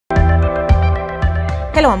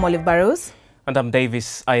Hello, I'm Olive Burrows. And I'm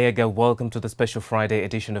Davis Ayega. Welcome to the special Friday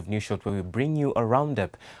edition of News Short, where we bring you a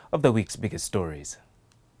roundup of the week's biggest stories.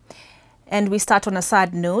 And we start on a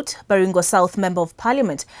sad note. Baringo South Member of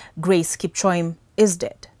Parliament, Grace Kipchoim, is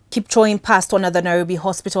dead. Kipchoim passed on at the Nairobi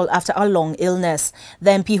hospital after a long illness.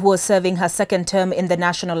 The MP, who was serving her second term in the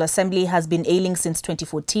National Assembly, has been ailing since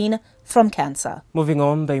 2014 from cancer. Moving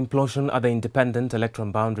on, the implosion at the Independent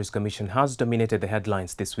Electoral Boundaries Commission has dominated the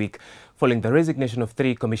headlines this week, following the resignation of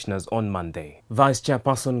 3 commissioners on Monday. Vice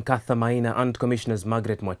Chairperson Nkatha Maina and Commissioners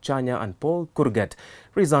Margaret Mwachanya and Paul Kurgat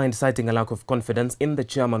resigned, citing a lack of confidence in the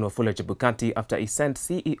chairman Wafula Chebukati after he sent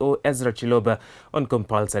CEO Ezra Chiloba on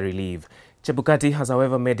compulsory leave. Chebukati has,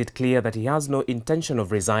 however, made it clear that he has no intention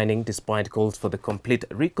of resigning, despite calls for the complete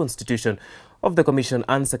reconstitution of the commission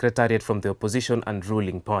and secretariat from the opposition and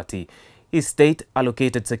ruling party. His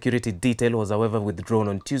state-allocated security detail was, however, withdrawn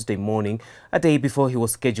on Tuesday morning, a day before he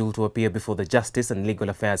was scheduled to appear before the Justice and Legal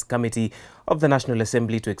Affairs Committee of the National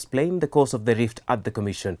Assembly to explain the cause of the rift at the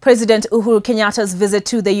commission. President Uhuru Kenyatta's visit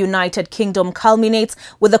to the United Kingdom culminates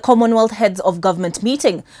with the Commonwealth Heads of Government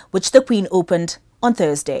meeting, which the Queen opened on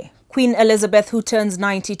Thursday. Queen Elizabeth, who turns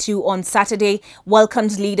 92 on Saturday,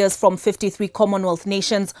 welcomed leaders from 53 Commonwealth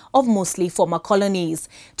nations of mostly former colonies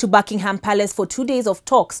to Buckingham Palace for 2 days of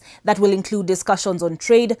talks that will include discussions on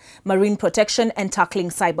trade, marine protection and tackling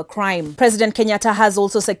cybercrime. President Kenyatta has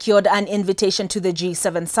also secured an invitation to the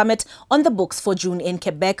G7 summit on the books for June in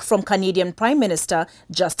Quebec from Canadian Prime Minister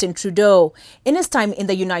Justin Trudeau. In his time in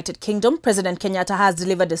the United Kingdom, President Kenyatta has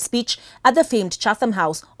delivered a speech at the famed Chatham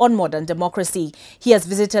House on modern democracy. He has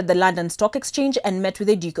visited the London Stock Exchange and met with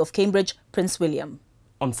the Duke of Cambridge, Prince William.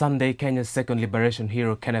 On Sunday, Kenya's second liberation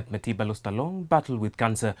hero Kenneth Matiba lost a long battle with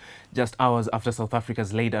cancer just hours after South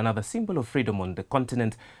Africa's laid another symbol of freedom on the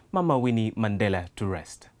continent, Mama Winnie Mandela, to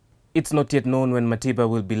rest. It's not yet known when Matiba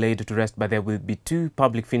will be laid to rest, but there will be 2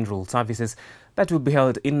 public funeral services that will be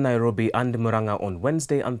held in Nairobi and Murang'a on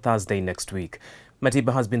Wednesday and Thursday next week.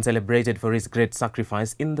 Matiba has been celebrated for his great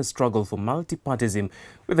sacrifice in the struggle for multipartyism,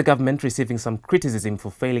 with the government receiving some criticism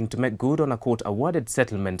for failing to make good on a court-awarded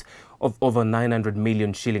settlement of over 900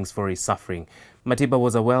 million shillings for his suffering. Matiba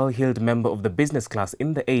was a well-heeled member of the business class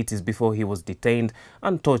in the 80s before he was detained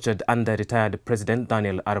and tortured under retired President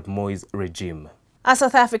Daniel Arap Moi's regime. A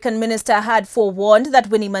South African minister had forewarned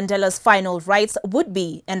that Winnie Mandela's final rites would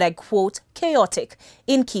be, and I quote, chaotic,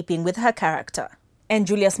 in keeping with her character. And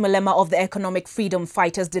Julius Malema of the Economic Freedom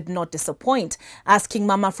Fighters did not disappoint, asking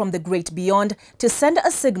Mama from the great beyond to send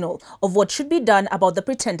a signal of what should be done about the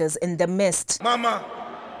pretenders in the midst. Mama,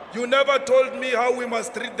 you never told me how we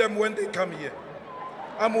must treat them when they come here.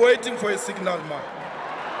 I'm waiting for a signal, Ma.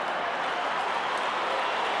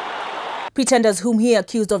 Pretenders whom he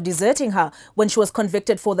accused of deserting her when she was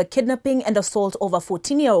convicted for the kidnapping and assault of a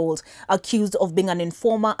 14-year-old accused of being an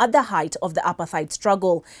informer at the height of the apartheid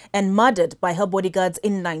struggle and murdered by her bodyguards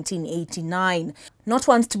in 1989. Not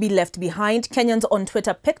once to be left behind, Kenyans on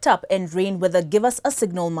Twitter picked up and ran with a "Give us a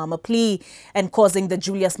signal, Mama, plea," and causing the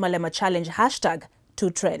Julius Malema Challenge hashtag to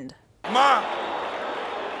trend. Ma,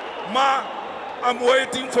 I'm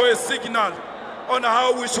waiting for a signal on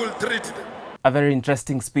how we should treat them. A very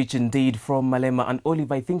interesting speech indeed from Malema. And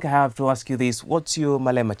Olive, I think I have to ask you this. What's your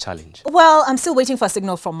Malema challenge? Well, I'm still waiting for a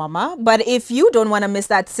signal from Mama. But if you don't want to miss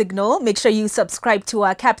that signal, make sure you subscribe to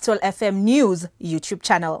our Capital FM News YouTube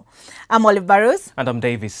channel. I'm Olive Burrows. And I'm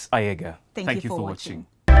Davis Ayega. Thank you for watching.